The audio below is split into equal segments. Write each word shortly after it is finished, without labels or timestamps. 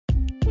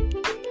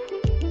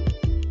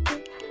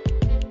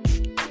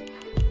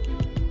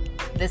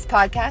This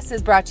podcast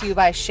is brought to you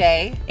by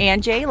Shay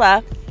and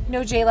Jayla.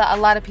 No, Jayla, a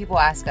lot of people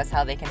ask us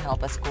how they can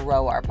help us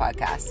grow our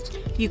podcast.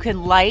 You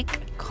can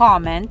like,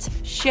 comment,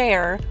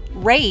 share,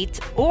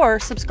 rate, or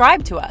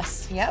subscribe to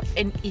us. Yep.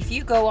 And if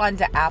you go on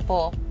to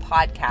Apple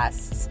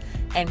Podcasts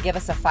and give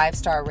us a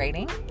 5-star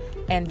rating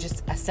and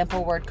just a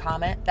simple word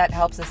comment, that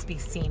helps us be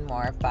seen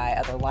more by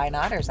other Why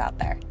Notters out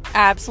there.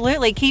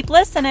 Absolutely. Keep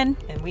listening.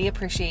 And we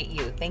appreciate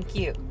you. Thank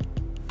you.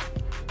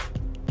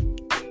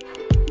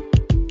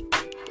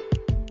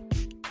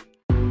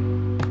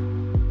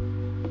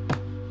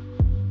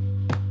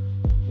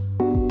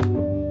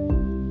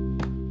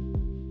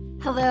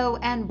 Hello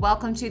and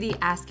welcome to the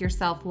Ask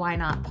Yourself Why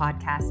Not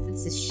podcast.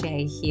 This is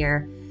Shay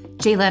here.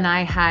 Jayla and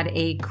I had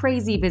a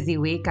crazy busy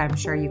week. I'm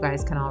sure you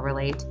guys can all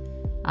relate.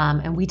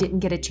 And we didn't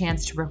get a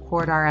chance to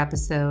record our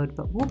episode,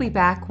 but we'll be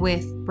back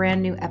with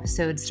brand new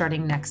episodes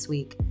starting next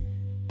week.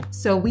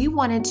 So we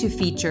wanted to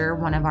feature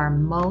one of our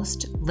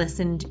most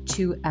listened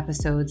to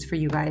episodes for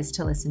you guys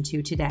to listen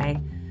to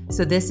today.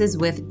 So this is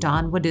with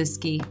Dawn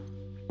Wodusky.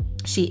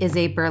 She is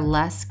a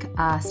burlesque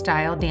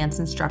style dance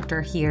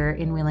instructor here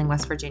in Wheeling,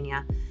 West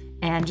Virginia.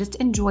 And just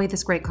enjoy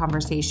this great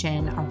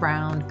conversation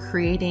around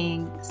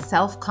creating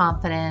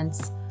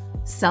self-confidence,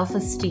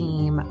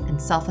 self-esteem, and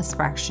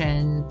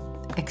self-expression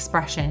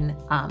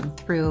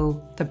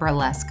through the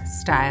burlesque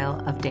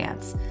style of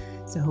dance.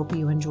 So hope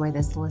you enjoy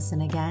this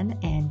listen again,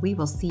 and we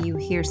will see you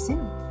here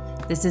soon.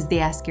 This is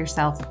the Ask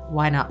Yourself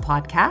Why Not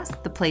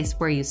podcast, the place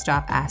where you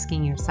stop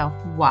asking yourself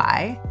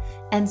why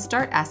and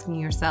start asking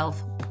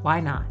yourself why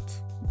not.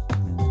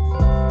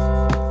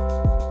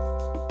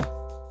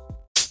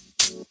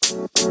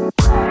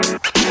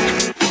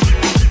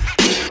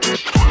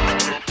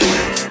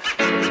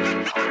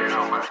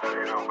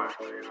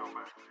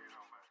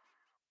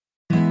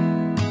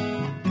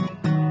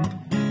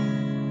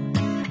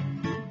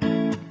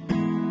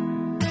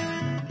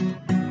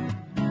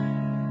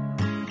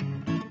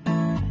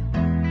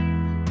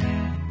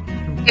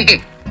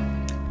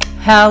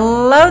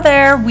 Hello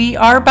there. We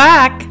are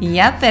back.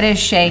 Yep, it is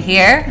Shay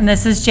here. And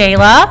this is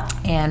Jayla.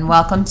 And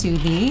welcome to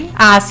the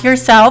Ask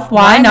Yourself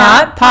Why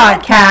Not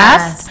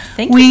podcast.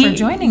 Thank you for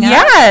joining us.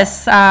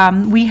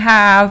 Yes. We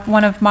have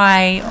one of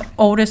my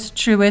oldest,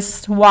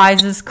 truest,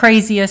 wisest,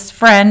 craziest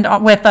friend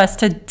with us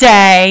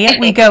today.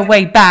 We go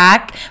way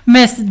back.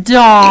 Miss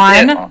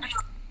Dawn.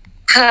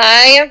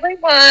 Hi,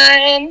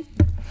 everyone.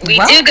 We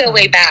do go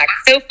way back,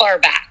 so far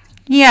back.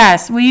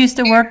 Yes, we used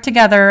to work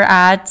together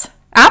at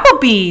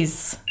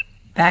Applebee's.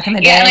 Back in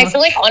the day. Yeah, and I feel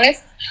like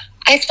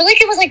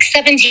it was like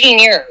 17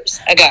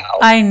 years ago.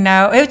 I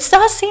know. It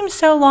does seem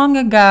so long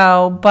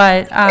ago,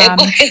 but...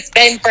 it's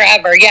been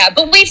forever, yeah.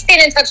 But we've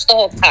stayed in touch the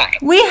whole time.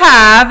 We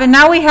have, and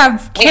now we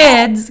have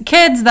kids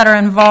that are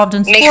involved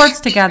in sports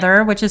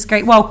together, which is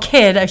great. Well,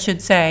 I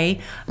should say.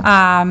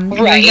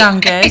 Your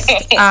youngest.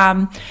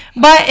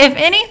 But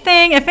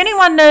if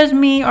anyone knows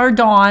me or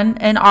Dawn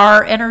and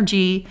our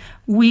energy,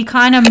 we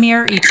kind of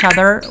mirror each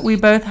other. We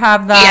both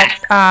have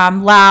that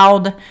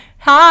loud...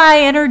 high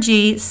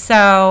energy,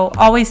 so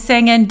always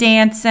singing,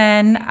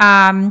 dancing,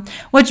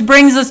 which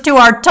brings us to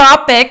our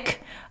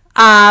topic.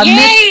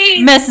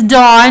 Miss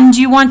Dawn, do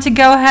you want to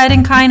go ahead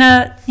and kind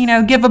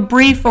of, give a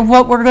brief of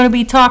what we're going to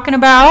be talking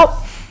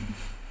about?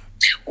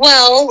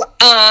 Well,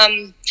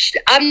 I'm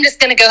just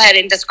going to go ahead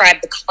and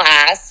describe the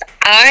class.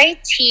 I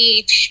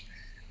teach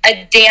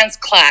a dance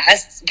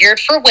class geared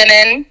for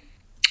women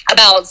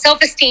about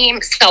self-esteem,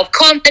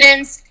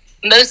 self-confidence,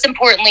 most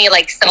importantly,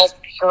 like self-growth.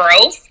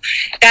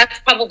 That's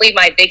probably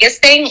my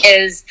biggest thing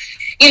is,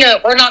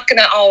 we're not going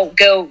to all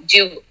go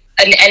do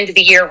an end of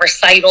the year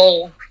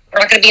recital. We're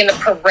not going to be in the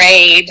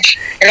parade.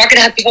 You're not going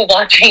to have people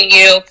watching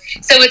you.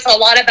 So it's a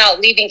lot about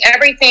leaving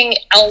everything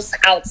else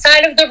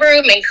outside of the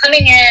room and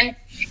coming in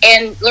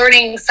and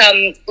learning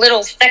some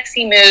little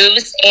sexy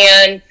moves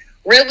and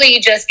really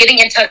just getting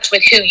in touch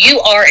with who you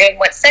are and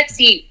what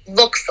sexy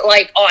looks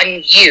like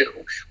on you,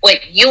 what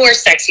your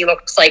sexy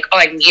looks like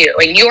on you,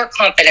 and your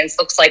confidence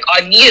looks like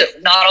on you,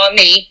 not on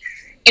me,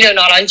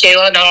 not on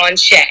Jayla, not on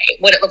Shay,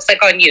 what it looks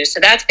like on you.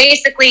 So that's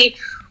basically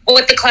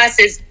what the class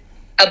is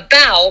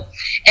about.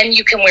 And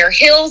you can wear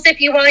heels if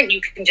you want.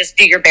 You can just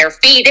do your bare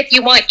feet if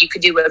you want. You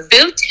could do a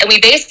boot. And we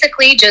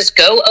basically just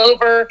go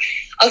over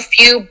a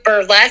few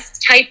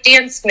burlesque type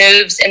dance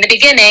moves in the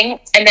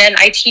beginning. And then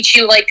I teach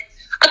you like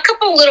a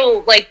couple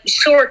little like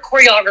short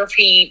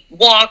choreography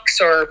walks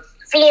or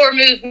floor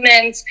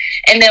movements.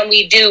 And then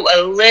we do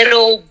a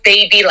little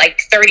baby,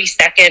 like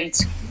 30-second,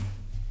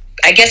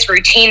 I guess,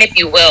 routine, if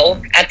you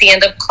will, at the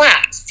end of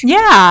class.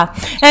 Yeah.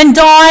 And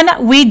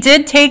Dawn, we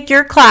did take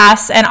your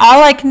class, and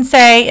all I can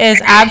say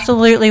is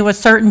absolutely with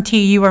certainty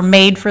you were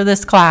made for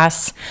this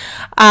class.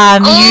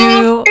 Thank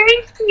you.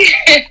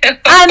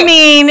 I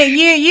mean,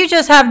 you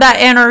just have that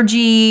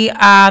energy.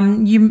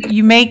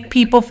 You make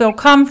people feel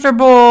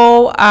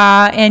comfortable,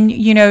 and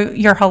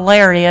you're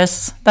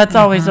hilarious. That's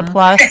always a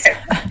plus.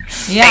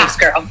 Yeah, thanks,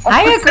 girl.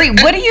 I agree.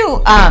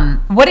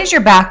 What is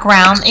your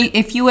background?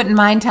 If you wouldn't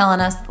mind telling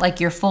us,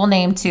 like, your full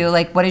name too.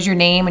 Like, what is your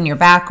name and your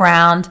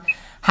background?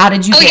 How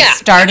did you get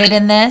started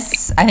in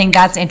this? I think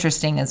that's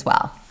interesting as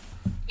well.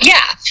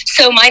 Yeah.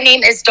 So my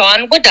name is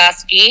Dawn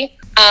Wodusky.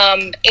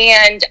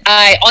 And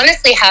I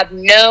honestly have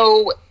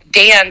no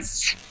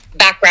dance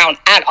background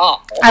at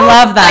all. I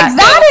love that. Like,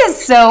 that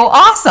is so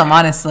awesome,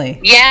 honestly.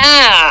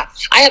 Yeah.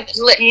 I have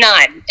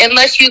none.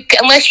 Unless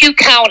you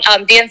count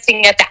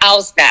dancing at the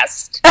owl's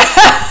nest by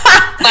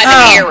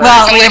the mirror.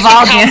 Well, so we've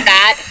all count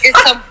that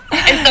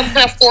in some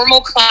kind of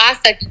formal class.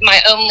 That's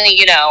my only,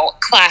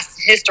 class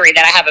history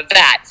that I have of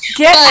that.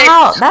 Get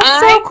out. That's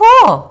so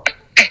cool.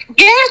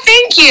 Yeah,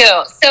 thank you.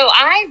 So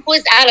I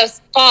was at a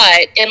spot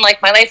in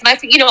like my life, and I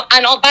think,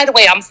 and by the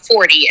way, I'm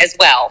 40 as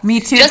well. Me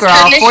too, just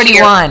girl.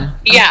 41.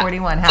 Yeah, I'm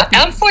 41. Happy.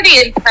 I'm 40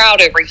 and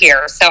proud over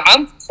here, so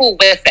I'm cool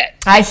with it.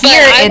 I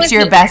hear it's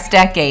your best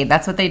decade.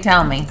 That's what they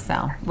tell me.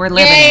 So we're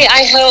living it.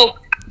 I hope.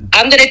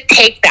 I'm gonna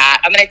take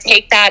that. I'm gonna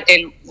take that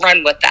and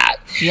run with that.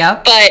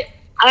 Yep. But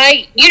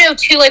I,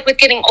 too, like with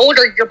getting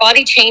older, your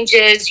body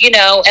changes,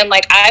 and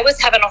like I was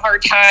having a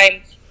hard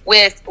time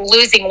with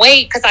losing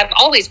weight because I've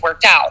always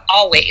worked out,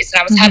 always. And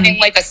I was having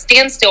like a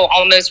standstill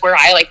almost where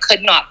I like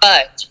could not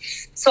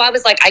budge. So I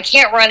was like, I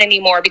can't run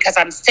anymore because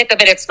I'm sick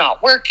of it. It's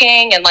not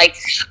working. And like,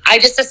 I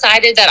just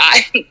decided that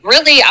I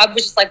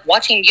was just like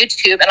watching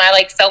YouTube, and I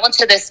like fell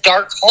into this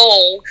dark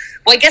hole.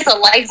 Well, I guess a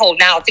light hole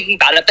now thinking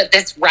about it, but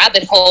this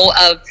rabbit hole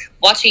of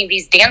watching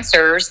these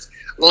dancers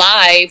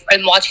live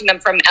and watching them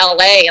from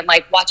LA and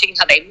like watching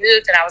how they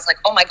moved. And I was like,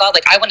 oh my God,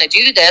 like I want to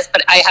do this,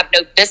 but I have no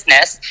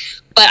business.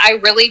 But I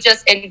really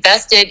just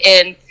invested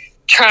in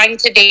trying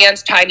to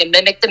dance, trying to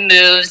mimic the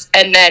moves.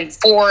 And then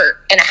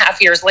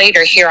 4.5 years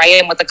later, here I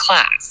am with a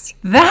class.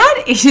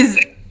 That is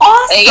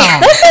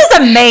awesome. This is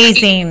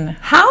amazing.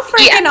 How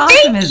freaking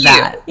awesome is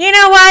that? You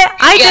know what?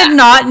 I did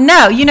not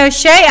know.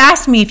 Shay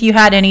asked me if you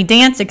had any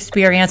dance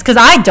experience because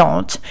I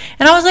don't.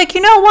 And I was like,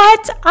 you know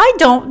what? I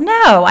don't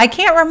know. I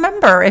can't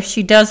remember if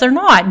she does or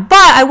not. But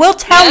I will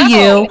tell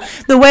you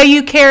the way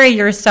you carry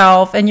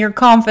yourself and your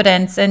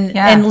confidence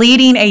and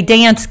leading a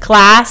dance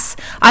class,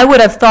 I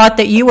would have thought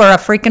that you were a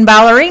freaking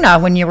ballerina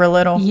when you were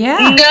little. Yeah.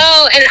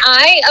 No, and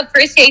I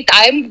appreciate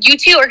that. You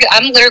two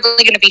I'm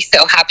literally going to be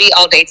so happy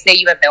all day today.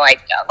 You have no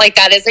idea. Like,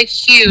 that is a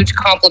huge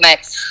compliment.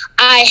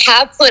 I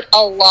have put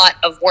a lot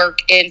of work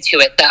into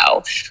it,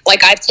 though.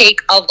 Like, I've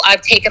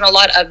taken a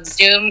lot of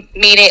Zoom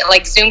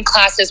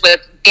classes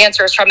with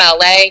dancers from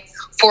LA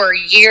for a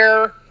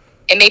year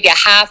and maybe a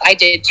half. I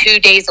did 2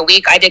 days a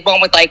week. I did one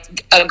with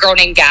like a girl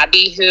named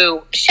Gabby,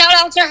 who, shout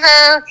out to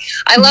her.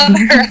 I love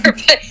her.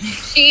 But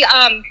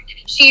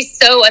she's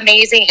so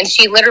amazing, and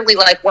she literally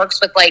like works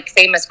with like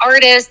famous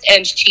artists,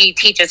 and she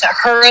teaches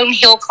her own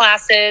heel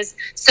classes.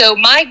 So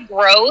my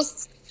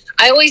growth,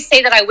 I always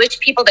say that I wish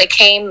people that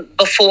came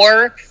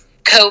before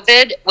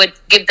COVID would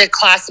give the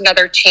class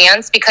another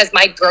chance, because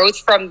my growth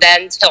from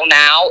then till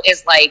now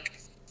is like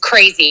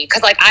crazy.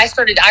 Because like I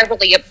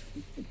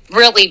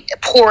really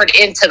poured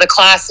into the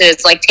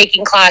classes, like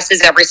taking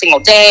classes every single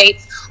day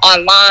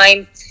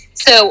online.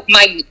 So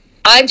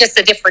I'm just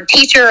a different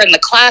teacher, and the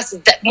class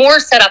is more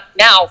set up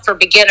now for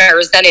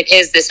beginners than it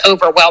is this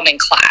overwhelming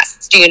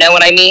class. Do you know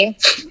what I mean?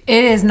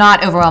 It is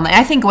not overwhelming.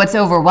 I think what's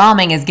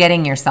overwhelming is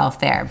getting yourself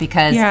there,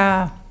 because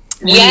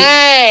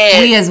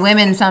we as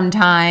women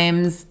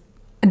sometimes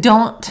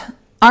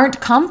aren't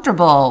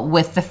comfortable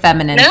with the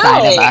feminine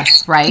side of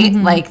us, right?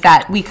 Mm-hmm. Like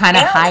that we kind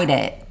of hide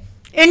it.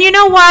 And you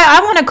know why? I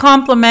want to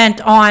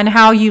compliment on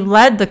how you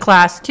led the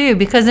class too,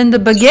 because in the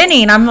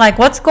beginning, I'm like,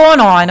 what's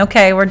going on?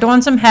 Okay, we're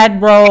doing some head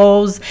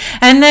rolls.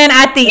 And then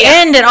at the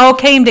end, it all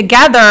came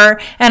together.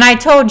 And I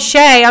told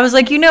Shay, I was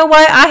like, you know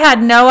what? I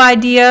had no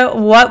idea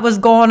what was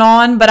going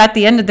on. But at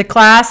the end of the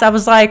class, it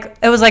was like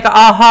an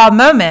aha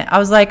moment. I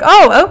was like,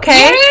 oh,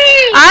 okay,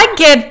 I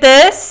get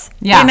this.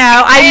 Yeah.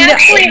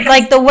 I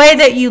like the way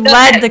that you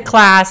led the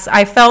class.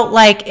 I felt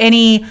like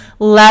any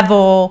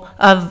level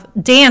of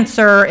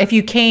dancer, if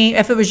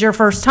it was your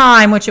first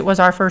time, which it was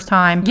our first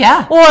time,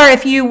 or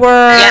if you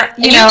were,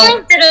 you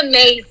did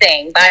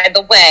amazing. By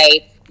the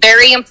way,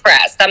 very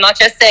impressed. I'm not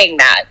just saying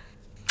that.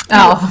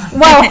 Oh,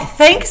 well,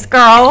 thanks,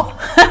 girl.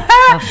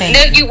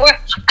 No, you were.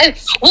 I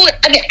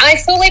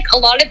feel like a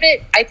lot of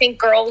it, I think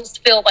girls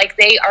feel like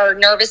they are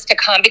nervous to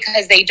come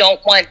because they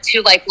don't want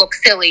to like look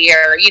silly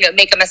or,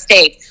 make a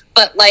mistake.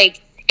 But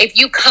like, if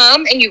you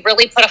come and you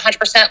really put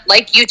 100%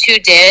 like you two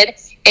did,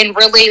 and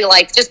really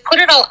like just put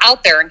it all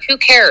out there, and who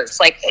cares?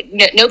 Like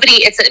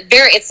nobody,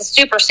 it's a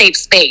super safe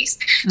space.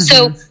 Mm-hmm.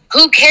 So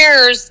who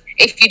cares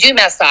if you do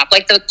mess up?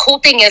 Like the cool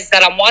thing is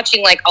that I'm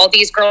watching like all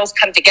these girls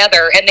come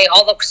together, and they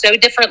all look so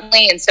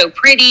differently and so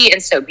pretty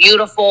and so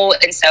beautiful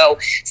and so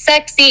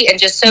sexy and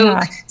just so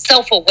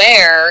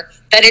self-aware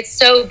that it's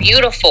so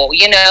beautiful,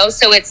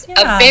 So it's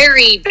a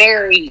very,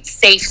 very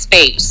safe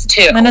space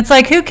too. And it's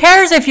like, who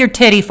cares if your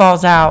titty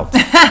falls out?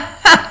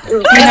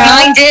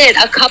 Mine did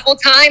a couple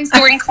times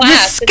during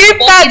class. Just scoop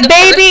that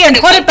baby and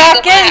put it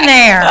back in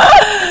there.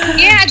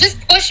 Yeah, just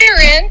push her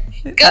in.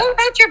 Go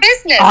about your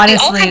business.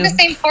 Honestly, we all have the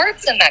same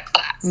parts in that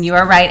class. You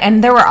are right.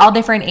 And there were all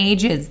different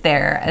ages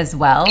there as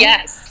well.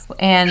 Yes.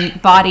 And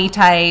body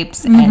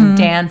types and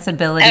dance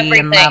ability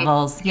and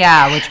levels.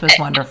 Yeah, which was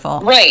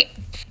wonderful. Right.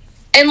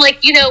 And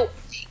like,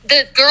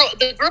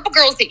 the group of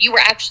girls that you were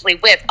actually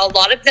with, a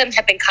lot of them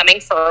have been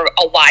coming for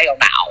a while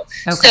now.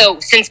 Okay. So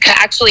since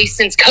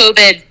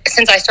COVID,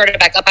 since I started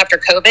back up after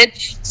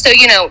COVID, so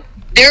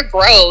their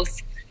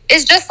growth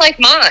is just like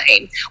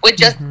mine.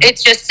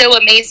 It's just so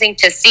amazing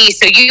to see.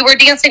 So you were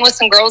dancing with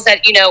some girls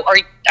that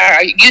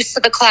are used to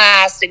the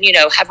class and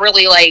have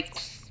really like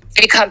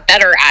become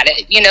better at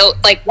it.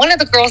 Like one of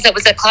the girls that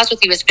was at class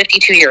with you was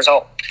 52 years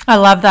old. I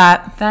love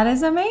that. That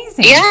is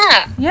amazing.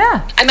 Yeah.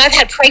 Yeah. I mean, I've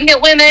had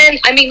pregnant women.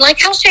 I mean, like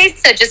how Shay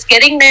said, just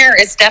getting there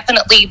is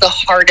definitely the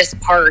hardest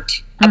part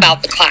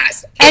about the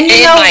class. And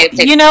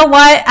you know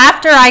what?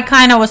 After I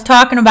kind of was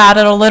talking about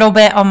it a little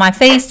bit on my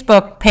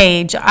Facebook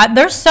page,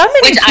 there's so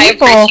many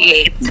people. I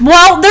appreciate.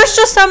 Well, there's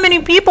just so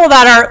many people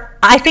that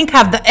I think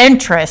have the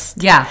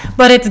interest. Yeah.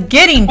 But it's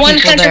getting people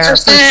 100%. there for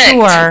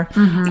sure.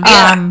 Mm-hmm.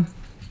 Yeah.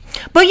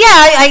 But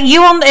yeah,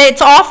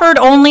 it's offered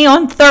only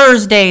on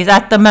Thursdays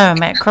at the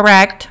moment,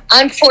 correct?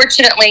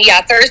 Unfortunately,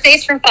 yeah.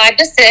 Thursdays from 5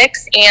 to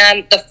 6,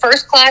 and the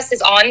first class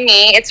is on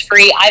me. It's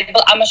free.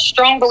 I'm a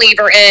strong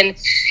believer in,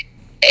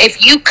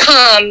 if you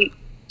come,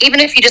 even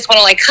if you just want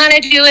to like kind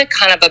of do it,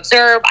 kind of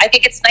observe, I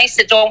think it's nice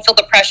to don't feel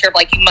the pressure of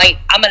like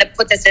I'm going to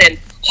put this in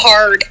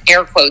hard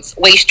air quotes,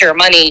 waste your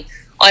money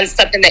on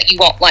something that you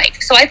won't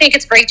like. So I think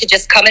it's great to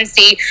just come and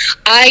see.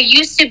 I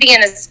used to be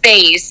in a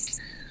space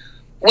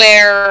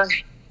where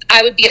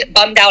I would be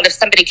bummed out if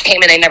somebody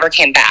came and they never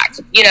came back,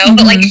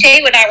 but like Shay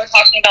and I were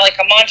talking about like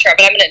a mantra,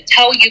 but I'm going to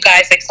tell you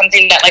guys like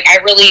something that like I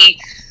really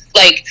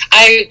like,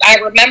 I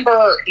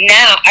remember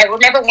now. I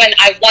remember when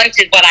I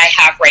wanted what I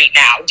have right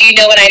now. Do you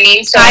know what I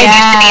mean? So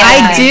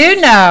I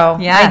do know.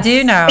 Yes. I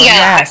do know.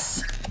 Yeah.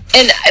 Yes.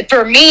 And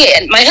for me,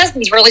 and my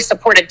husband's really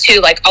supportive too,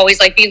 like always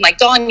like being like,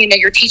 Dawn,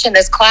 you're teaching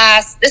this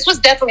class. This was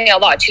definitely a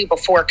lot too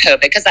before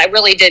COVID, because I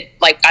really did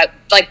like that,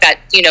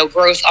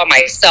 growth on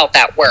myself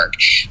at work.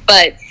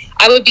 But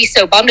I would be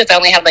so bummed if I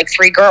only had like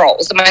 3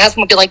 girls. And my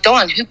husband would be like,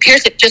 Dawn, who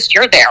cares if just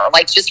you're there?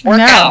 Like, just work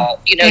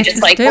out,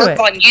 just like work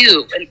on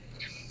you. And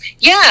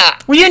yeah.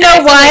 Well, you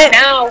know what?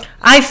 Like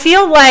I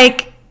feel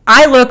like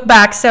I look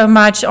back so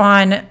much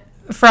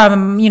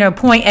from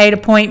point A to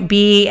point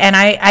B, and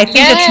I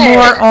think it's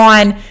more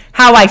on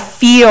how I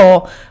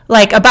feel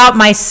like about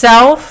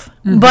myself,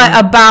 but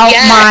about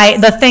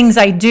the things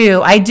I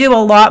do. I do a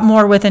lot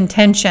more with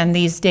intention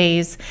these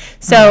days.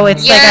 So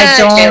it's like I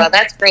don't. Jayla,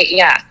 that's great.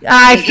 Yeah.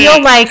 I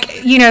feel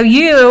like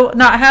you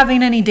not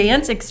having any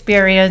dance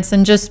experience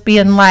and just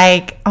being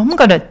like, I'm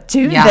gonna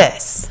do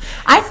this.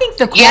 I think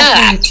the cool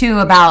thing too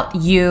about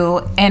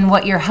you and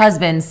what your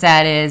husband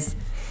said is,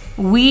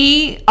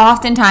 we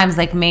oftentimes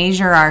like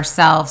measure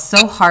ourselves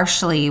so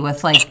harshly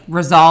with like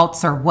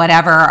results or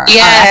whatever our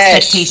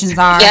expectations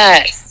are.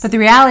 Yes. But the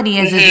reality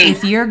is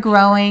if you're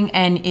growing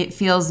and it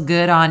feels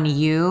good on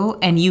you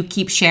and you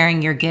keep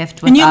sharing your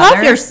gift with and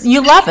others,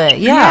 you love it.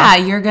 Yeah.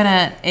 You're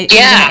gonna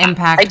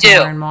impact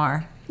more and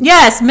more.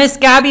 Yes, Miss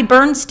Gabby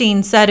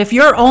Bernstein said, if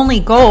your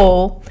only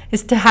goal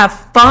is to have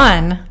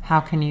fun, how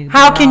can you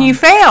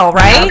fail,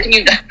 right?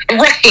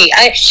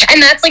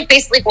 And that's like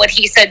basically what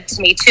he said to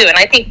me too. And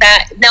I think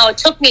that now it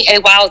took me a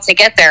while to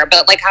get there,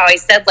 but like how I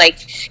said, like,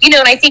 and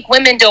I think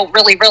women don't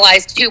really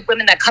realize too,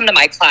 women that come to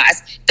my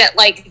class, that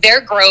like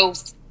their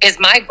growth is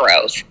my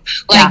growth.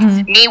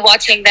 Like me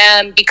watching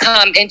them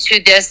become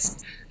into this,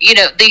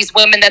 these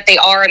women that they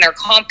are and their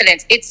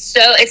confidence. It's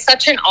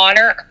such an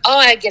honor. Oh,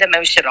 I get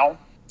emotional.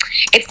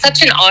 It's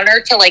such an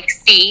honor to like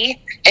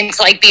see and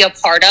to like be a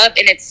part of.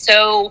 And it's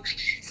so,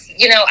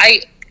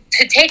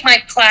 to take my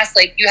class,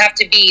 like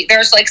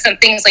there's like some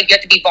things like you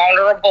have to be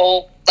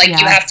vulnerable. Like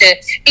you have to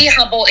be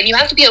humble and you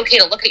have to be okay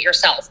to look at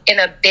yourself in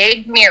a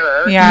big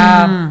mirror.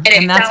 Yeah.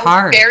 And that's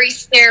hard. Very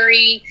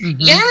scary.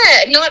 Yeah.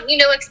 Not,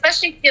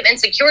 especially if you have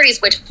insecurities,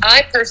 which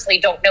I personally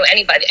don't know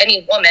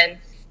any woman,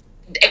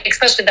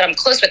 especially that I'm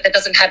close with, that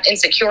doesn't have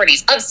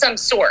insecurities of some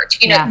sort,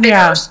 bigger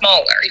or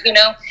smaller,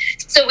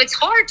 So it's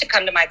hard to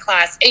come to my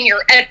class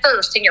at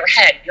first in your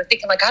head, you're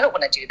thinking like, I don't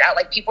want to do that.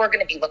 Like people are going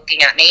to be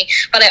looking at me.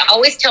 But I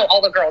always tell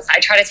all the girls, I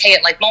try to say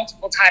it like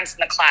multiple times in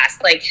the class,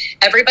 like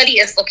everybody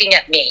is looking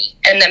at me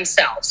and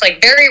themselves.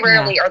 Like very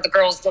rarely are the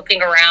girls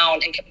looking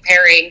around and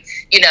comparing,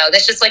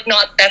 that's just like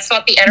that's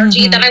not the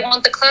energy that I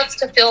want the class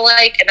to feel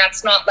like. And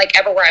that's not like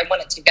ever where I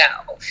want it to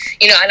go,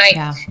 and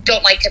I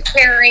don't like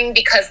comparing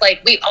because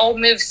like we all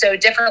move so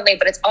differently,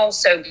 but it's all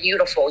so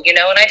beautiful, and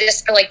I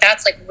just feel like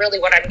that's like really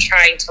what I'm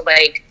trying to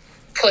like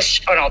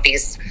push on all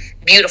these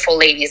beautiful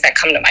ladies that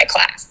come to my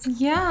class.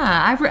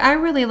 Yeah, I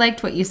really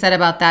liked what you said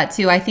about that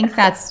too. I think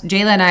that's,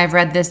 Jayla and I have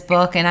read this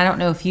book, and I don't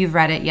know if you've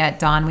read it yet,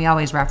 Dawn. We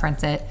always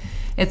reference it.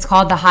 It's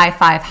called The High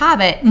Five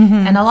Habit.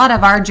 And a lot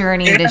of our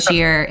journey this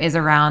year is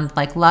around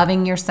like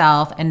loving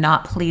yourself and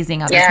not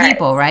pleasing other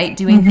people, right?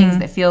 Doing things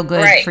that feel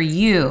good for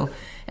you.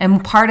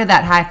 And part of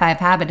that high five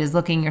habit is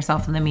looking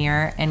yourself in the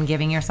mirror and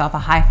giving yourself a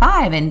high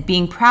five and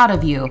being proud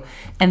of you.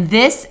 And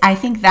this, I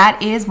think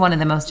that is one of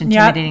the most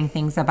intimidating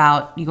things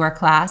about your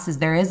class is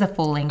there is a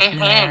full length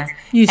mirror.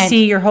 You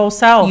see your whole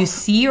self. You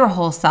see your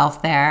whole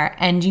self there.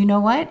 And you know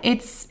what?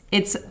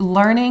 it's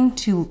learning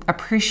to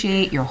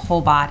appreciate your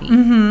whole body,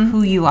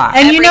 who you are.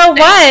 And you know what?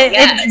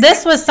 Yes.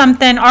 This was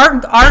something,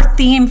 our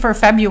theme for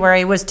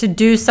February was to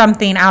do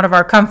something out of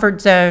our comfort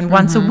zone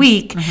once a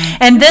week.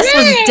 And this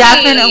was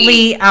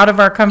definitely out of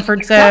our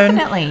comfort zone.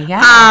 Definitely,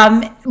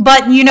 yeah.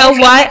 But you know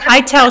what?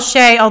 I tell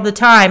Shay all the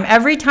time,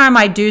 every time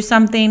I do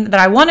something that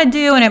I want to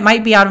do and it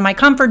might be out of my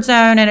comfort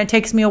zone and it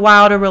takes me a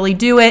while to really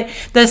do it,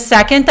 the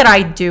second that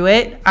I do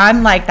it,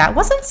 I'm like, that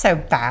wasn't so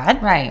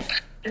bad. Right.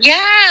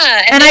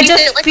 Yeah. And I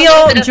just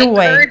feel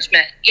joy.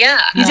 Yeah.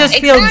 You just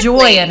feel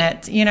joy in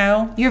it, you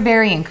know? You're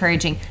very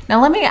encouraging.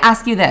 Now, let me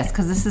ask you this,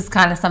 because this is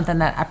kind of something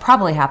that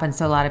probably happens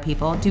to a lot of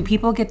people. Do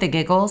people get the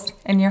giggles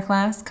in your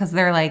class because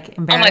they're like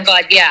embarrassed? Oh my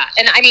God, yeah.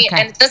 And I mean,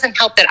 and it doesn't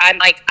help that I'm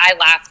like, I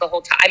laugh the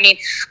whole time. I mean,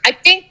 I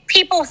think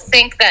people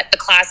think that the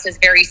class is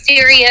very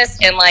serious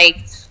and like,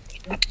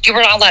 you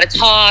were not allowed to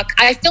talk.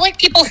 I feel like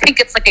people think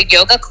it's like a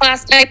yoga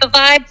class type of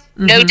vibe.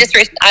 No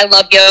disrespect. I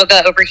love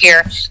yoga over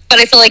here. But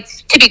I feel like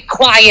to be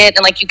quiet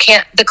and like you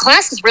can't, the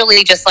class is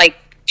really just like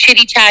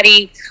chitty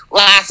chatty,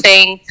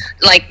 laughing,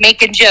 like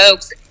making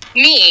jokes.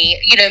 Me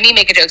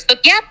making jokes.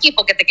 But yeah,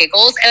 people get the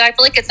giggles. And I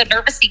feel like it's a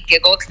nervousy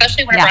giggle,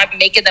 especially whenever I'm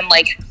making them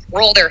like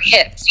roll their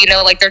hips, you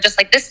know, like they're just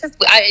like, this is,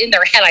 in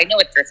their head, I know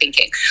what they're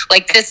thinking.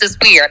 Like, this is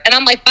weird. And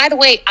I'm like, by the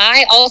way,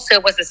 I also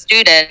was a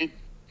student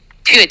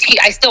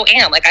I still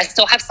am. Like, I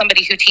still have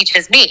somebody who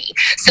teaches me.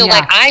 So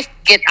like I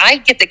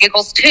get the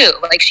giggles too.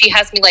 Like, she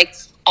has me like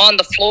on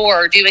the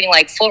floor doing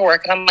like floor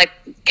work and I'm like,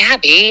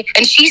 Gabby,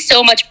 and she's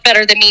so much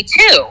better than me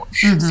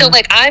too. So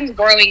like I'm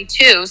growing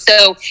too.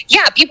 So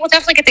yeah, people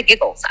definitely get the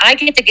giggles. I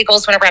get the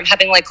giggles whenever I'm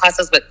having like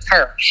classes with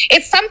her.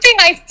 It's something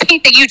I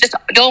think that you just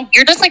don't,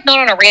 you're just like not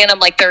on a random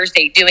like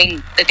Thursday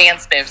doing the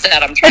dance moves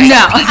that I'm trying to do.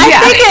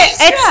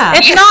 I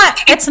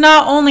think it's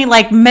not only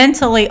like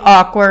mentally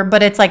awkward,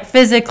 but it's like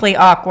physically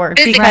awkward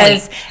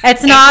because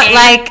it's not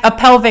like a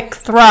pelvic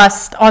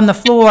thrust on the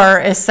floor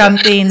is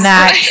something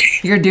that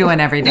you're doing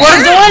every day.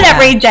 We're doing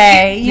every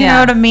day. You know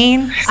what I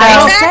mean?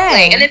 So,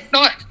 exactly. And it's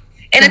not.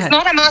 And it's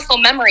not a muscle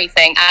memory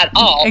thing at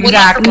all.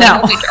 Exactly.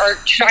 No.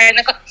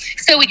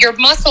 So your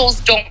muscles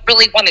don't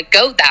really want to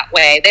go that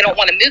way. They don't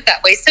want to move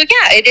that way. So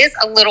yeah, it is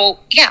a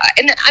little,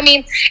 And I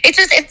mean,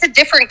 it's a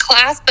different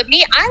class, but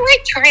me, I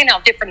like trying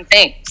out different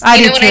things.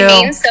 You know what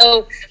I mean?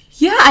 So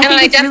yeah, I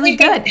think it's really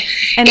good.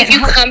 And if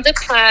you come to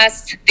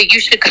class, that you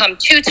should come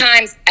 2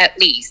 times at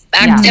least,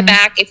 back to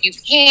back if you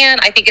can.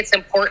 I think it's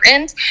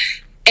important.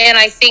 And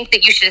I think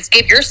that you should just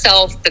give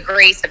yourself the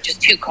grace of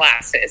just 2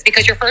 classes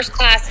because your first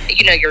class,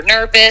 you know, you're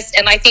nervous.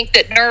 And I think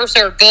that nerves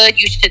are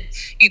good.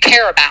 You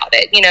care about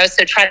it, you know,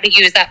 so try to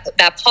use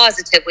that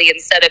positively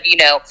instead of, you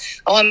know,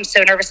 oh, I'm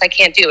so nervous I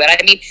can't do it.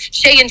 I mean,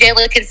 Shay and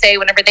Jayla can say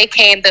whenever they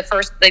came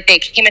they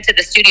came into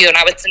the studio and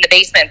I was in the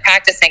basement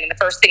practicing. And the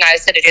first thing I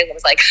said to Jayla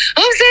was like,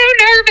 I'm so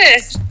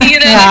nervous. You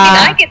know,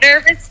 I mean, I get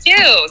nervous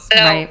too.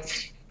 So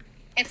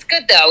it's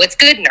good though. It's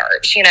good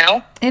nerves, you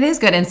know? It is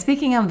good. And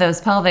speaking of those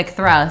pelvic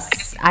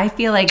thrusts, I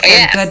feel like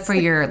they're good for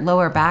your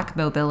lower back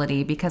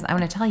mobility because I'm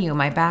going to tell you,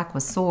 my back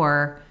was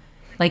sore,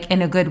 like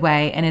in a good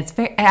way. And it's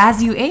very,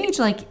 as you age,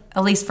 like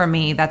at least for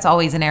me, that's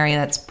always an area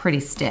that's pretty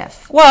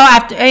stiff. Well,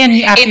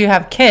 after you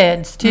have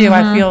kids too,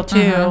 I feel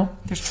too.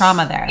 There's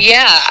trauma there.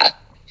 Yeah.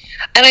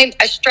 And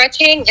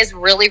stretching is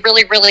really,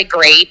 really, really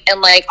great.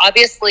 And like,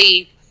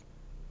 obviously,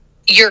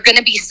 you're going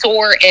to be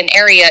sore in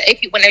area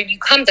when you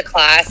come to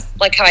class,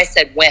 like how I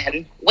said,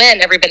 when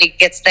everybody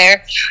gets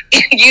there,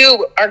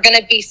 you are going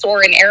to be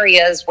sore in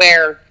areas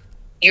where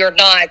you're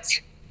not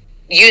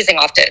using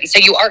often. So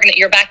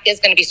your back is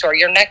going to be sore.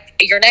 Your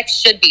neck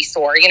should be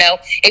sore. You know,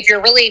 if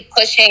you're really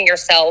pushing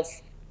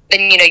yourself,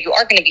 then, you know, you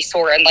are going to be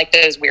sore in like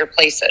those weird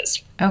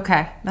places.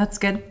 Okay. That's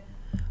good.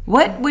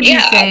 What would you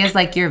say is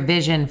like your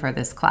vision for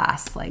this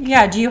class? Like,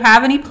 do you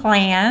have any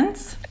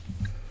plans?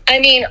 I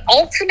mean,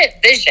 ultimate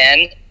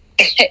vision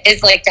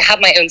is like to have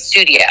my own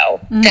studio,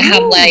 to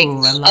have like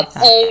a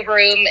pole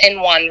room in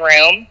one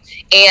room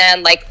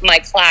and like my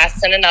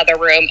class in another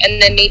room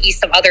and then maybe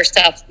some other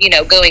stuff, you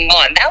know, going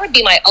on. That would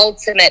be my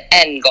ultimate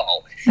end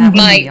goal.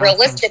 My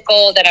realistic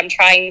goal that I'm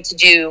trying to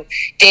do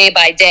day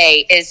by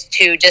day is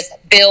to just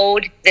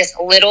build this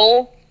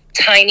little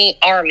tiny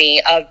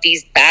army of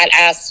these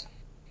badass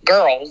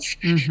girls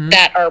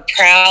that are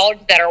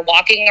proud, that are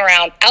walking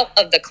around out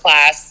of the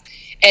class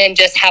and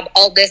just have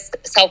all this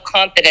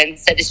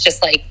self-confidence that is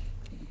just like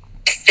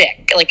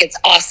sick. Like, it's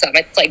awesome.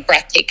 It's like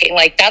breathtaking.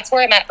 Like, that's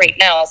where I'm at right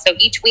now. So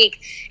each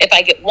week, if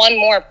I get one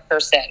more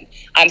person,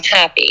 I'm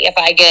happy. If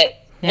I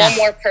get one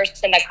more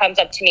person that comes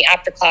up to me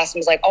after class and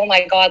was like, oh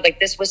my God, like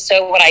this was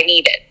so what I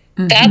needed.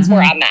 That's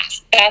where I'm at.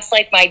 That's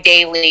like my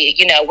daily,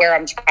 you know, where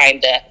I'm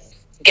trying to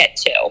get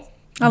to.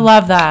 I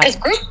love that. Because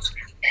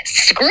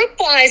group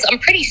wise, I'm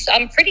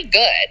pretty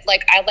good.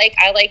 Like I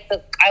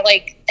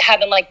like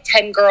having like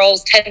 10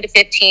 girls, 10 to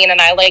 15,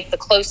 and I like the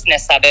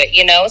closeness of it,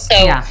 you know? So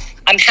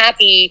I'm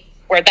happy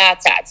where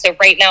that's at. So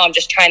right now I'm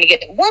just trying to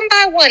get one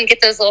by one, get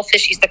those little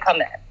fishies to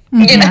come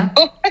in, you know?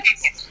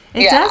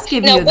 It does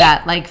give you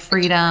that like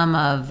freedom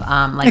of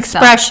like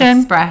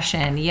expression.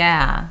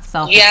 Yeah.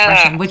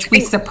 Self-expression, which we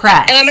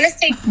suppress. And I'm going to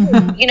say,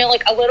 you know,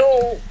 like a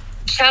little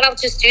shout out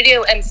to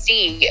Studio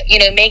MC. You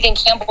know, Megan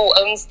Campbell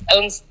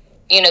owns,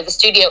 you know, the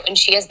studio, and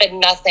she has been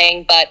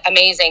nothing but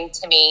amazing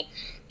to me.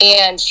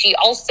 And she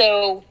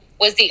also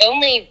was the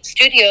only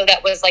studio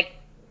that was like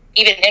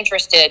even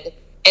interested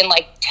in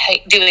like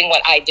doing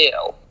what I do.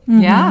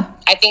 Yeah.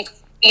 I think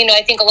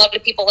a lot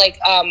of people like,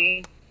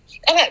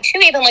 too,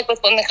 even like with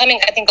Women Coming,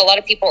 I think a lot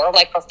of people are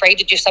like afraid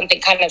to do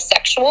something kind of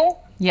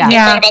sexual in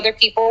front of other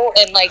people.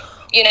 And like,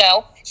 you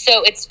know,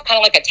 so it's kind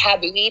of like a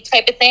taboo-y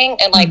type of thing.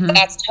 And like,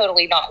 that's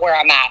totally not where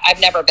I'm at.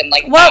 I've never been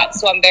like that.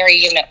 So I'm very,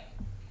 you know.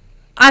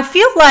 I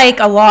feel like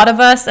a lot of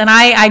us, and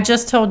I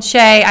just told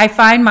Shay, I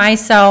find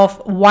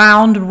myself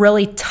wound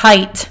really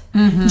tight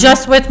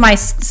just with my,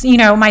 you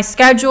know, my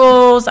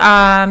schedules,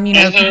 you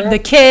know,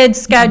 the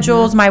kids'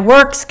 schedules, my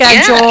work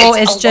schedule.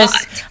 It's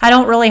just, I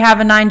don't really have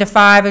a 9 to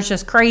 5. It's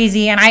just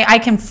crazy. And I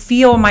can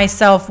feel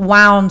myself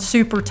wound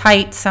super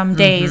tight some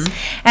days.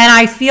 And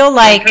I feel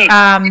like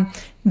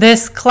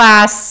this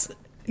class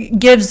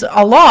gives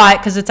a lot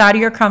because it's out of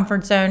your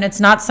comfort zone.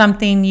 It's not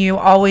something you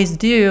always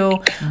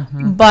do,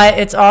 but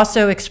it's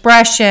also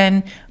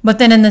expression. But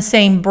then in the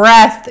same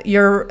breath,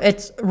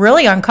 it's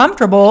really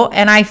uncomfortable.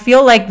 And I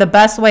feel like the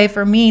best way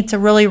for me to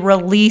really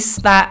release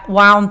that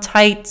wound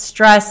tight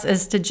stress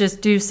is to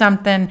just do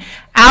something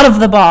out of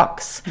the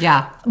box.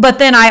 Yeah. But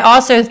then I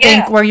also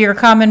think where you're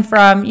coming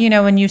from, you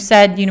know, when you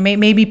said, you know,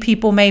 maybe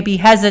people may be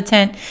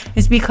hesitant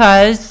is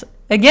because,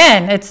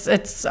 again,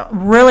 it's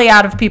really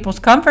out of people's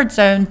comfort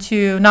zone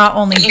to not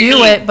only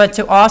do it, but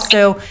to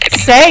also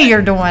say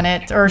you're doing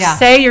it or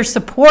say you're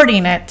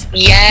supporting it.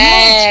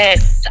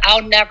 Yes.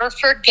 I'll never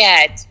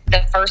forget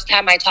the first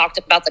time I talked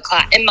about the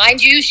class. And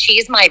mind you,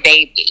 she's my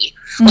baby.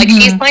 Like,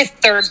 she's my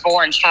third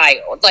born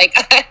child. Like,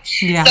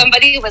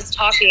 somebody was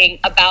talking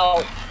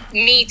about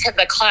me to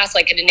the class,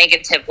 like, in a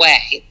negative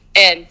way.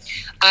 And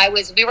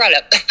we were at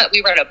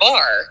a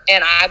bar,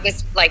 and I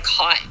was like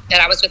caught, and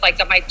I was with like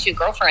my 2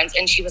 girlfriends,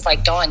 and she was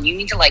like, Dawn, you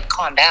need to like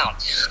calm down.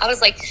 I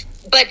was like,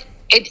 but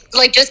it,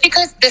 like, just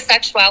because the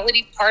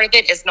sexuality part of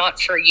it is not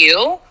for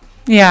you,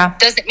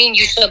 doesn't mean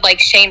you should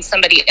like shame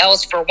somebody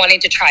else for wanting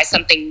to try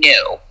something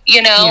new,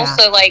 you know?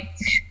 So like,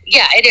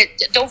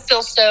 don't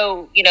feel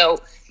so, you know,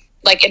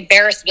 like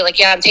embarrassed to be like,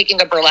 I'm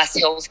taking a burlesque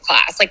heels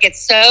class. Like, it's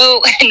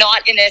so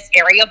not in this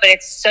area, but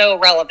it's so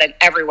relevant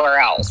everywhere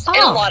else in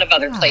a lot of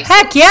other places.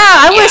 Heck yeah.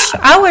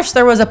 I wish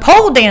there was a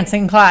pole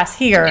dancing class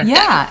here.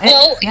 Yeah.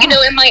 Well, you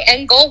know, in my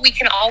end goal, we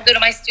can all go to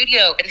my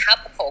studio and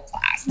have a pole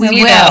class. We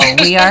will.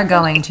 We are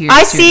going to your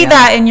I studio. see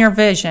that in your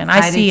vision.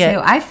 I see it.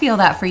 Too. I feel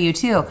that for you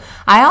too.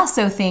 I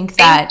also think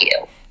that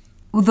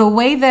the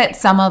way that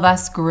some of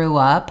us grew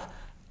up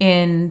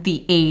in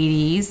the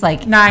 80s,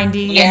 like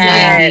 90s,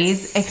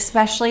 90s,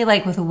 especially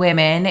like with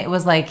women, it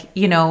was like,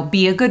 you know,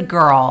 be a good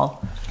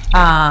girl,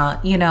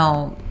 you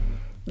know,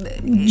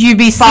 you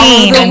be follow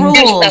seen the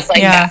rules,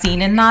 like be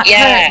seen and not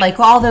hurt, like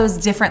all those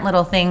different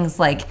little things,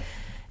 like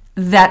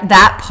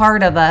that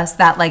part of us,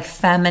 that like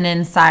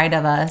feminine side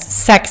of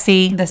us,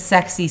 the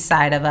sexy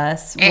side of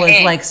us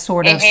was like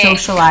sort of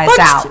socialized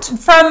out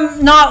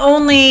from not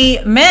only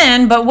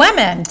men but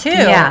women too.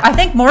 I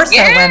think more so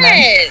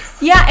women.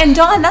 And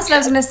Dawn, that's what I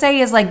was going to say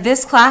is like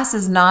this class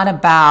is not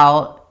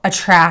about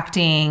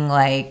attracting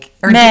like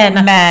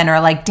men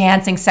or like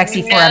dancing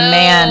sexy for a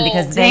man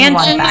because they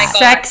want that.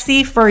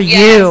 Sexy for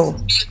you.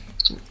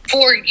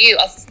 For you.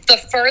 The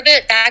further,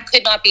 that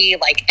could not be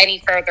like any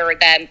further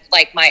than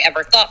like my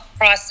ever thought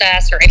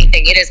process or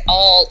anything. It is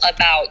all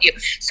about you.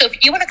 So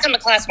if you want to come to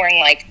class wearing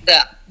like the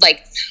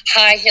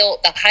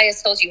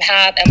highest heels you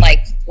have, and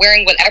like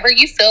wearing whatever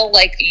you feel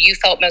like you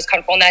felt most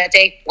comfortable in that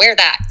day, wear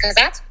that, because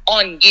that's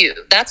on you.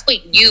 That's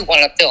what you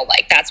want to feel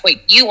like. That's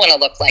what you want to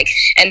look like.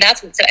 And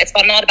it's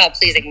not about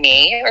pleasing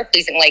me or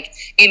pleasing like,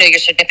 you know, your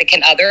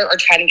significant other or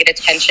trying to get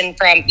attention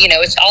from, you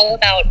know, it's all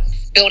about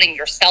building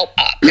yourself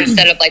up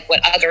instead of like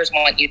what others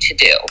want you to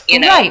do, you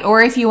know? Right.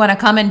 Or if you want to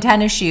come in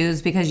tennis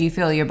shoes because you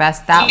feel your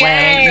best that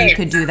way, you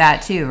could do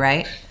that too,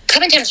 right?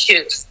 Come in tennis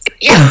shoes.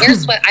 Yeah. Wear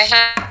sweat. I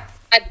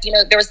had, you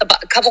know, there was a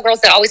couple girls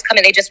that always come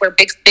in, they just wear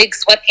big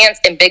sweatpants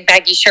and big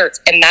baggy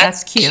shirts. And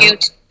that's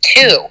cute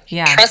too.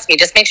 Yeah. Trust me.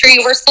 Just make sure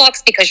you wear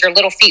socks because your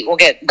little feet will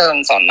get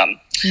burns on them.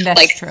 That's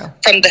like, true.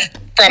 From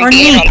or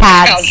being on the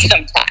pads. ground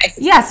sometimes.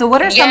 Yeah. So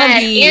what are some of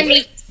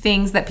the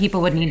things that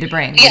people would need to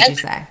bring, would you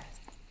say?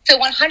 So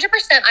 100%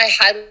 I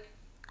highly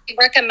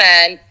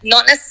recommend,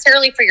 not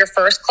necessarily for your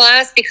first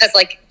class, because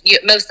like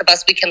most of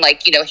us, we can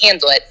like, you know,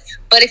 handle it.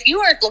 But if you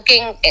are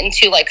looking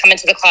into like coming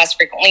to the class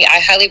frequently,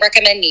 I highly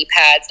recommend knee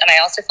pads. And I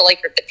also feel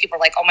like that people are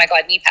like, oh my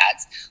God, knee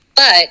pads.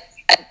 But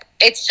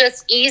it's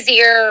just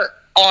easier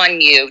on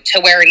you to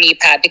wear a knee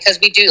pad because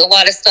we do a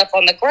lot of stuff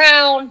on the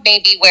ground,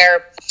 maybe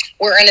where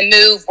we're in a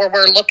move where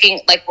we're looking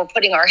like we're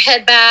putting our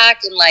head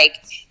back and like,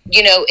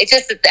 you know, it's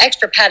just that the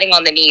extra padding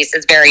on the knees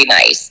is very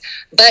nice.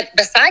 But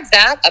besides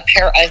that, a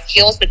pair of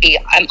heels would be,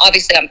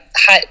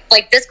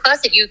 like this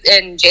class that you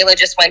and Jayla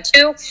just went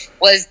to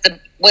was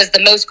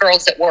the most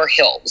girls that wore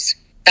heels.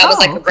 That was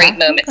like a great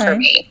moment for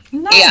me.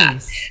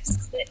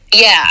 Nice.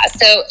 Yeah.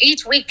 So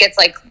each week gets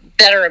like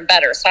better and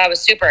better. So I was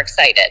super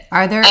excited.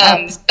 Are there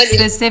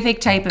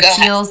specific type of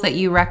heels that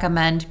you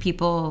recommend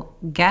people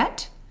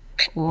get?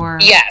 Or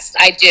yes,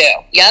 I do.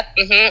 Yep.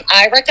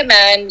 I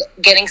recommend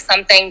getting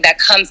something that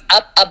comes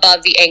up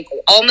above the ankle,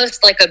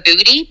 almost like a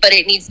bootie, but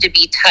it needs to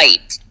be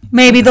tight.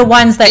 Maybe the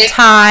ones that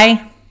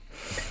tie.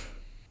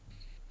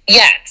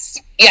 Yes,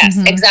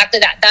 exactly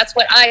that. That's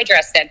what I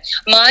dress in.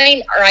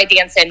 Mine, or I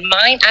dance in.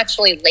 Mine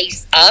actually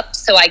lace up,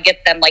 so I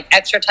get them like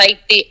extra tight.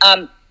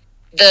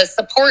 The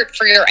support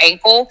for your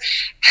ankle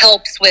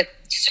helps with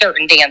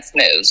certain dance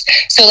moves.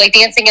 So like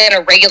dancing in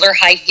a regular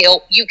high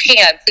heel, you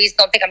can. Please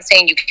don't think I'm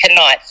saying you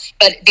cannot.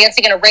 But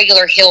dancing in a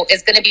regular heel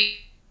is going to be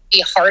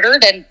harder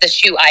than the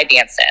shoe I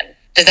dance in.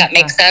 Does that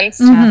make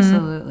sense?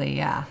 Absolutely,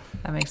 yeah.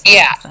 That makes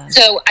sense.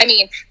 So I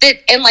mean,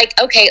 and like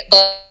the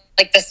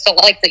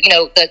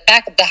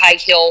back of the high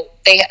heel,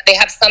 they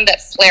have some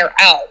that flare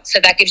out, so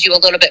that gives you a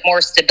little bit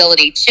more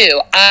stability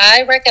too.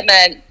 I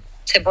recommend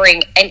to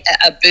bring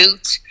a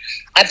boot.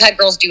 I've had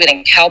girls do it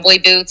in cowboy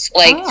boots,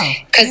 like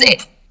because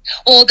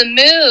the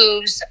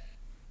moves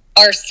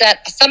are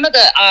set. Some of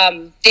the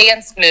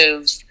dance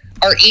moves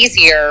are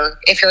easier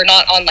if you're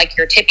not on like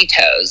your tippy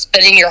toes,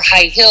 but in your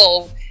high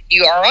heel,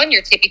 you are on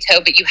your tippy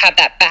toe, but you have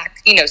that back,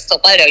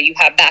 stiletto. You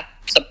have that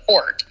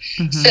support.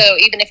 So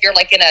even if you're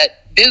like in a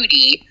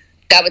booty,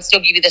 that would still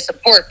give you the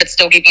support, but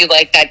still give you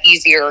like that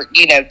easier,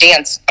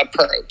 dance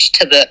approach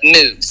to the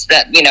moves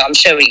that, I'm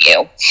showing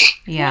you.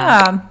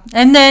 Yeah.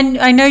 And then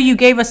I know you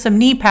gave us some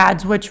knee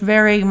pads, which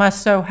very much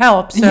so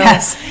help. So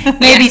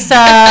maybe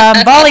some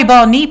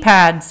volleyball knee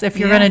pads if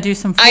you're going to do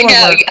some floor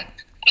work.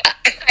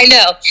 I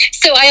know.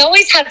 So I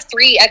always have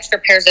 3 extra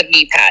pairs of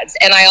knee pads.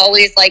 And I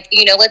always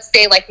let's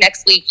say like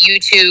next week you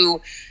two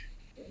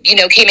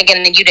came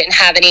again and you didn't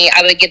have any,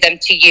 I would give them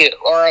to you.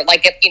 Or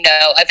like if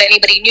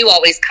anybody new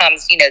always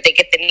comes, they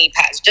get the knee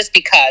pads just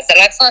because. And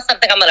that's not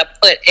something I'm going to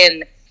put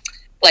in,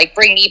 like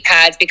bring knee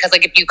pads, because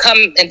like if you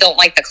come and don't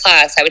like the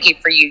class, I would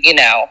hate for you,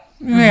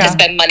 to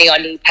spend money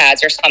on knee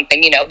pads or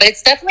something, But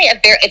it's definitely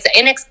it's an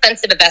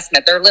inexpensive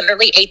investment. They're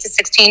literally $8 to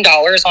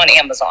 $16 on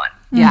Amazon.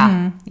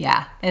 Yeah,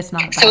 it's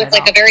not bad. So it's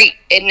like And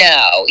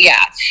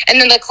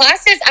then the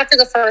classes after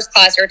the first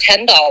class are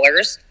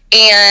 $10.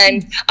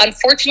 And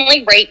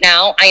unfortunately, right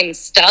now, I'm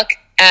stuck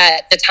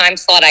at the time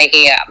slot I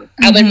am.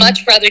 I would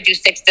much rather do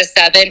 6 to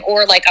 7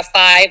 or like a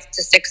 5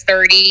 to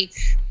 6:30.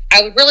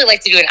 I would really like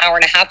to do an hour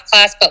and a half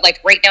class, but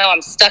like right now,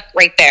 I'm stuck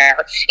right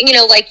there. And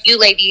like you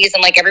ladies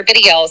and like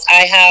everybody else,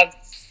 I have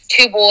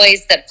 2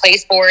 boys that play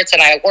sports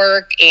and I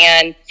work,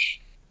 and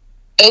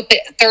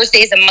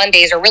Thursdays and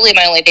Mondays are really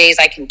my only days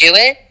I can do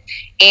it.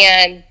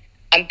 And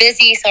I'm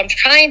busy, so I'm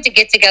trying to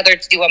get together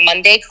to do a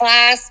Monday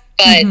class,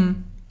 but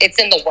it's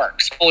in the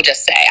works, we'll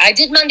just say. I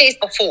did Mondays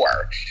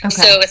before,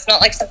 so it's not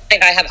like something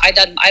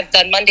I've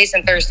done Mondays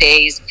and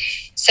Thursdays.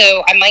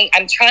 So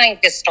I'm trying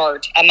to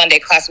start a Monday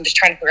class. I'm just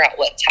trying to figure out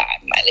what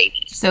time, my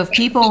ladies. So if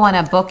people want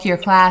to book your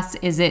class,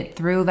 is it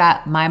through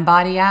that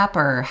MindBody app,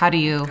 or how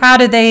do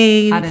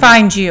they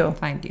find you?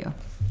 Yeah.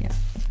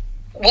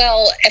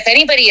 Well, if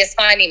anybody is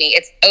finding me,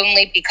 it's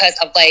only because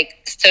of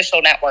like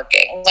social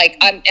networking. Like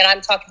I'm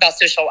talking about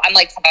social. I'm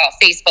like talking about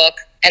Facebook,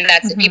 and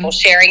that's people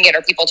sharing it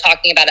or people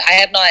talking about it. I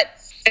have not.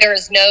 There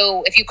is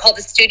no, if you call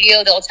the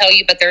studio, they'll tell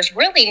you, but there's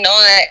really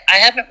not, I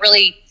haven't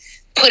really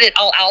put it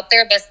all out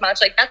there this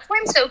much. Like, that's why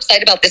I'm so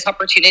excited about this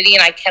opportunity.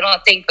 And I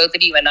cannot thank both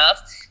of you enough,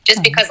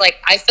 just because like,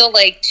 I feel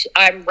like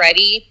I'm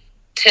ready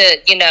to,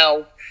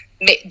 do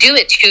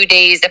it 2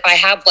 days. If I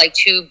have like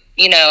 2,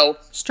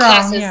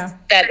 classes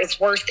that it's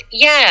worth.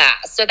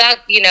 So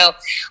that,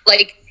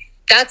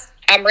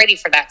 I'm ready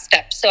for that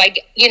step. So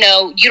you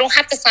don't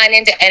have to sign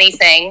into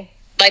anything.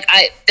 Like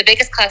the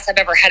biggest class I've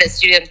ever had at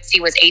Studio MC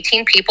was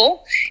 18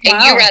 people,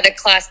 and you were at a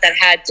class that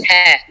had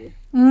 10.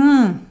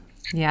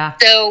 Yeah.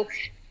 So,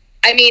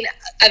 I mean,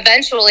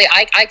 eventually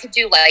I could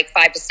do like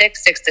 5 to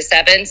 6, 6 to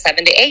 7,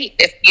 7 to 8.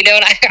 If and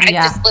I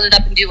just split it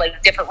up and do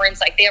like different rooms.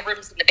 Like they have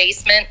rooms in the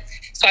basement,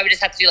 so I would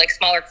just have to do like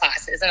smaller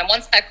classes. And then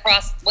once I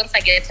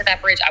get to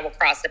that bridge, I will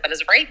cross it. But as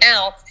of right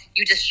now,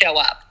 you just show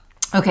up.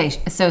 Okay,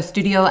 so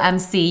Studio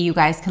MC, you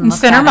guys can look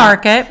Center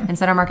Market. In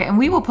Center Market. And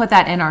we will put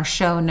that in our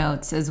show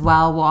notes as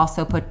well. We'll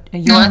also put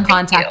your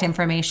contact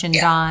information,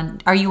 Dawn.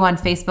 Are you on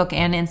Facebook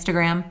and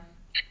Instagram?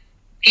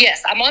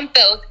 Yes, I'm on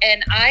both.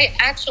 And I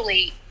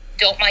actually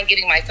don't mind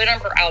giving my phone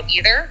number out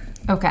either.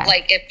 Okay.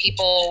 Like if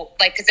people,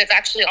 because it's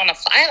actually on a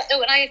flyer.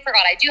 Oh, and I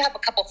forgot, I do have a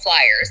couple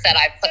flyers that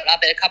I've put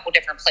up at a couple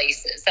different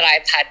places that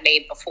I've had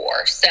made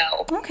before.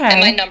 So, and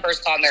my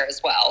number's on there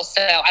as well.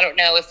 So I don't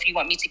know if you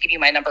want me to give you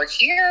my number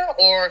here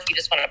or if you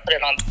just want to put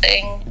it on the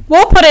thing.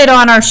 We'll put it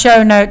on our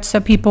show notes so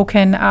people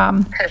can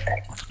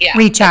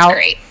reach out.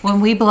 Great.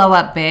 When we blow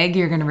up big,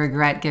 you're going to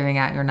regret giving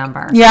out your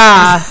number.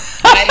 Yeah.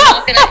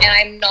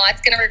 I'm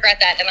not gonna regret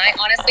that. And I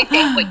honestly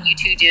think what you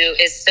two do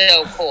is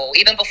so cool.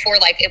 Even before,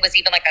 it was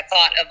even a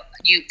thought of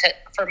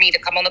for me to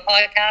come on the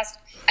podcast.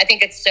 I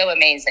think it's so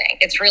amazing.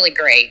 It's really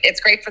great. It's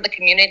great for the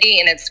community,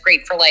 and it's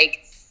great for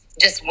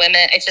just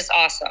women. It's just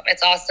awesome.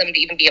 It's awesome to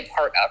even be a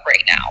part of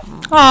right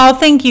now. Oh,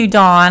 thank you,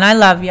 Dawn. I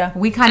love you.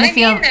 We kind of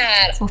feel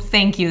that. Well,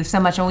 thank you so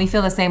much. And we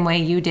feel the same way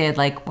you did.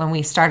 Like when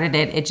we started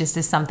it, it just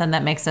is something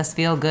that makes us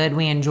feel good.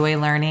 We enjoy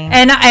learning.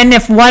 And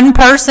if one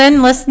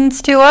person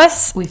listens to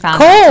us, we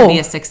found it to be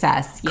a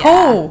success. Yeah.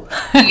 Cool.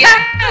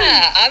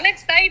 Yeah, I'm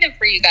excited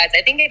for you guys.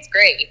 I think it's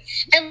great.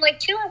 And like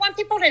too, I want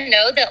people to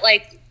know that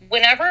like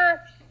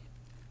whenever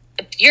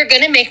you're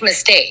going to make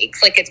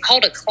mistakes, like it's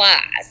called a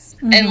class.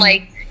 Mm-hmm. And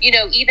like, you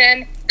know,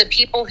 even the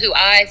people who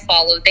I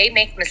follow, they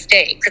make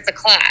mistakes. It's a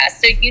class.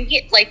 So you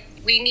need, like,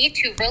 we need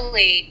to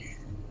really,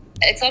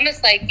 it's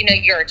almost like, you know,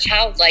 you're a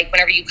child, like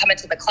whenever you come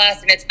into the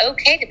class, and it's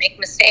okay to make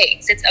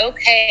mistakes. It's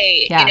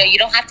okay. You know, you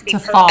don't have to be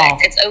perfect. Fall.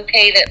 It's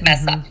okay to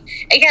mess up.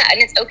 Yeah. And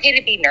it's okay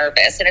to be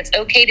nervous, and it's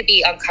okay to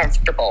be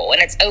uncomfortable,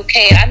 and it's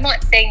okay. I'm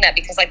not saying that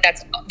because like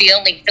that's the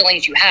only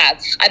feelings you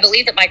have. I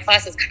believe that my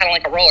class is kind of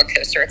like a roller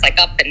coaster. It's like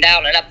up and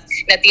down and up.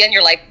 And at the end,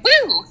 you're like,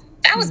 woo,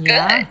 that was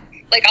good.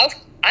 Like,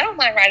 I don't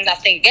mind riding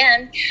that thing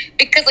again,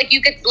 because like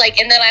you could like,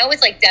 and then I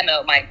always like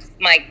demo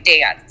my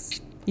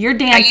dance. Your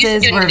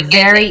dances were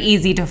very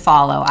easy to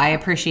follow. I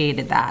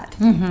appreciated that.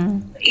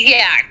 Mm-hmm.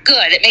 Yeah,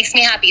 good. It makes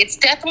me happy. It's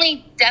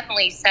definitely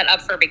set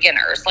up for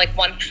beginners, like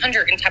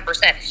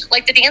 110%.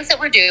 Like the dance that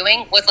we're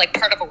doing was like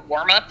part of a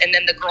warm up, and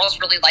then the girls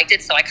really liked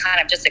it, so I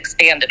kind of just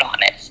expanded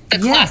on it. The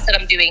class that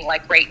I'm doing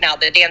like right now,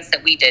 the dance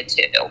that we did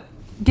too.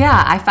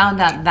 Yeah, I found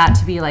that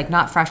to be like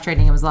not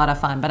frustrating. It was a lot of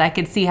fun, but I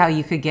could see how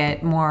you could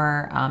get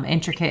more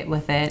intricate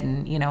with it,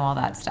 and you know, all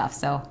that stuff.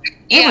 So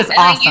it was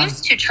awesome. I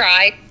used to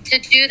try to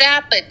do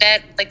that, but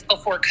that like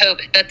before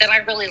COVID. But then I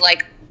really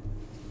like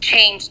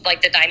changed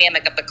like the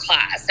dynamic of the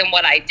class and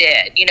what I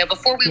did. You know,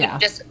 before we would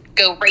just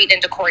go right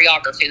into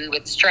choreography. We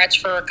would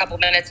stretch for a couple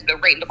minutes and go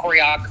right into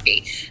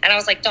choreography. And I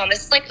was like, Dawn,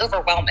 this is like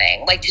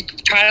overwhelming. Like to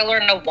try to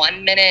learn a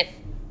 1 minute,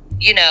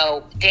 you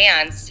know,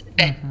 dance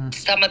that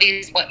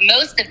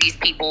most of these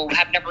people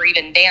have never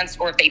even danced,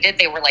 or if they did,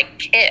 they were like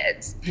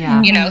kids,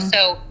 you know?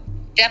 So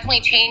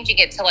definitely changing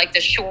it to like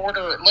the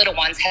shorter little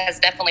ones has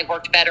definitely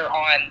worked better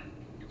on,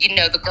 you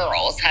know, the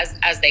girls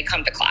as they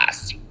come to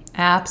class.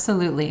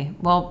 Absolutely.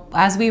 Well,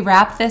 as we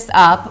wrap this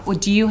up,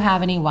 do you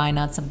have any why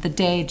nots of the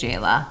day,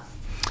 Jayla?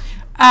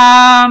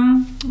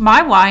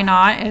 My why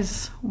not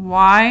is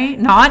why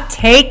not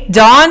take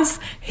Dawn's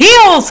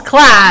heels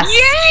class?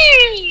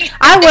 Yay!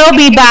 I will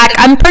be back.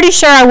 I'm pretty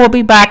sure I will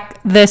be back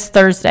this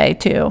Thursday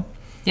too.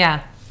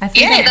 Yeah. I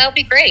think that'll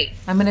be great.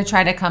 I'm going to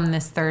try to come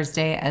this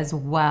Thursday as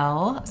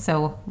well.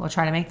 So we'll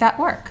try to make that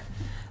work.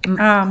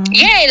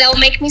 Yay, that'll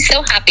make me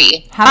so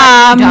happy. How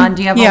about you, Dawn?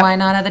 Do you have a why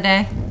not of the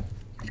day?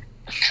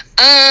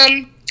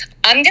 I'm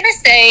going to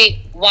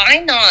say,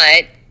 why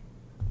not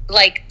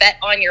like bet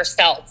on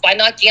yourself? Why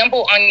not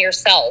gamble on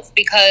yourself?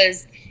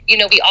 Because, you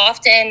know, we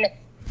often,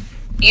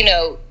 you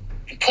know,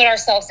 put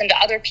ourselves into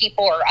other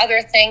people or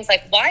other things.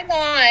 Like, why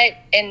not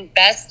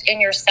invest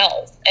in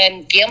yourself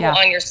and gamble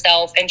on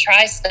yourself and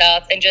try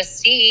stuff and just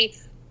see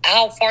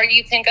how far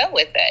you can go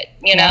with it,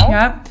 you know?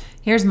 Yep.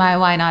 Here's my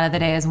why not of the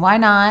day is why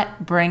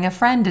not bring a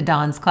friend to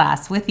Dawn's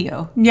class with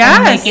you? Yes.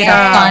 And make it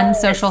a fun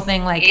social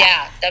thing. Like,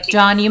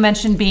 Dawn, you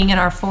mentioned being in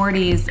our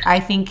 40s.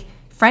 I think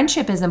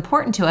friendship is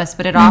important to us,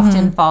 but it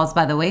often falls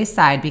by the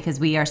wayside because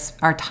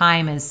our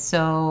time is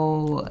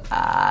so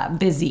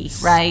busy,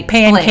 right?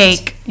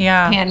 Pancake. Split.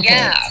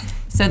 Pancake.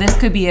 So this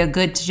could be a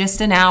good,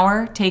 just an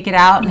hour, take it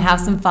out and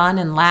have some fun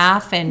and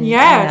laugh and you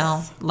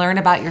know, learn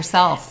about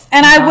yourself.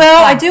 And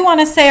I do want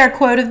to say our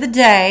quote of the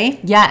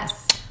day.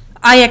 Yes.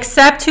 I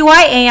accept who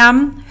I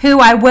am, who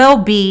I will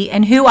be,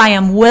 and who I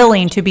am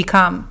willing to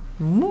become.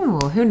 Ooh,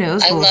 who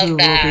knows who will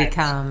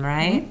become,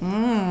 right?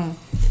 Mm-hmm.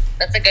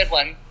 That's a good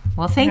one.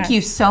 Well, thank you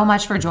so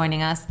much for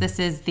joining us. This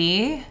is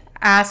the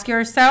Ask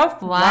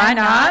Yourself Why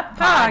Not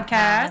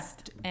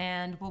podcast.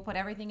 And we'll put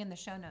everything in the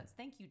show notes.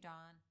 Thank you, Dawn.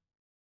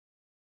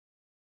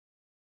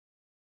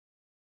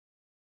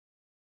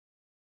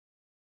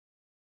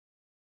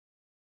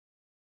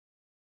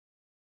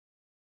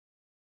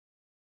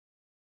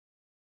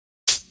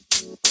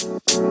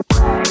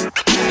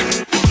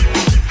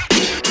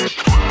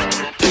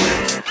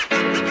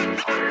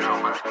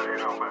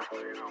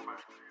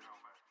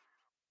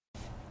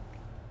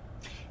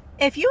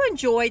 If you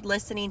enjoyed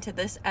listening to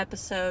this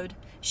episode,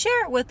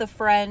 share it with a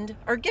friend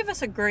or give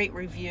us a great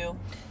review.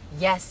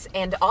 Yes,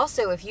 and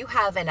also if you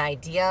have an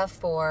idea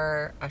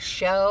for a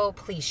show,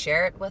 please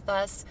share it with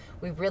us.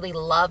 We really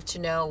love to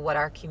know what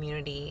our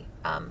community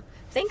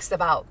thinks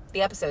about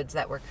the episodes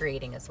that we're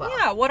creating as well.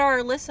 Yeah, what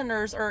our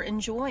listeners are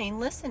enjoying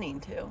listening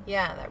to.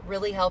 Yeah, that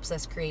really helps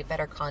us create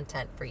better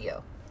content for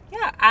you.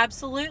 Yeah,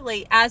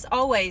 absolutely. As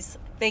always,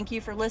 thank you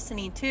for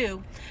listening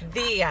to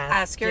the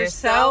Ask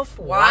Yourself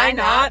Why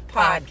Not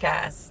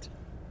podcast.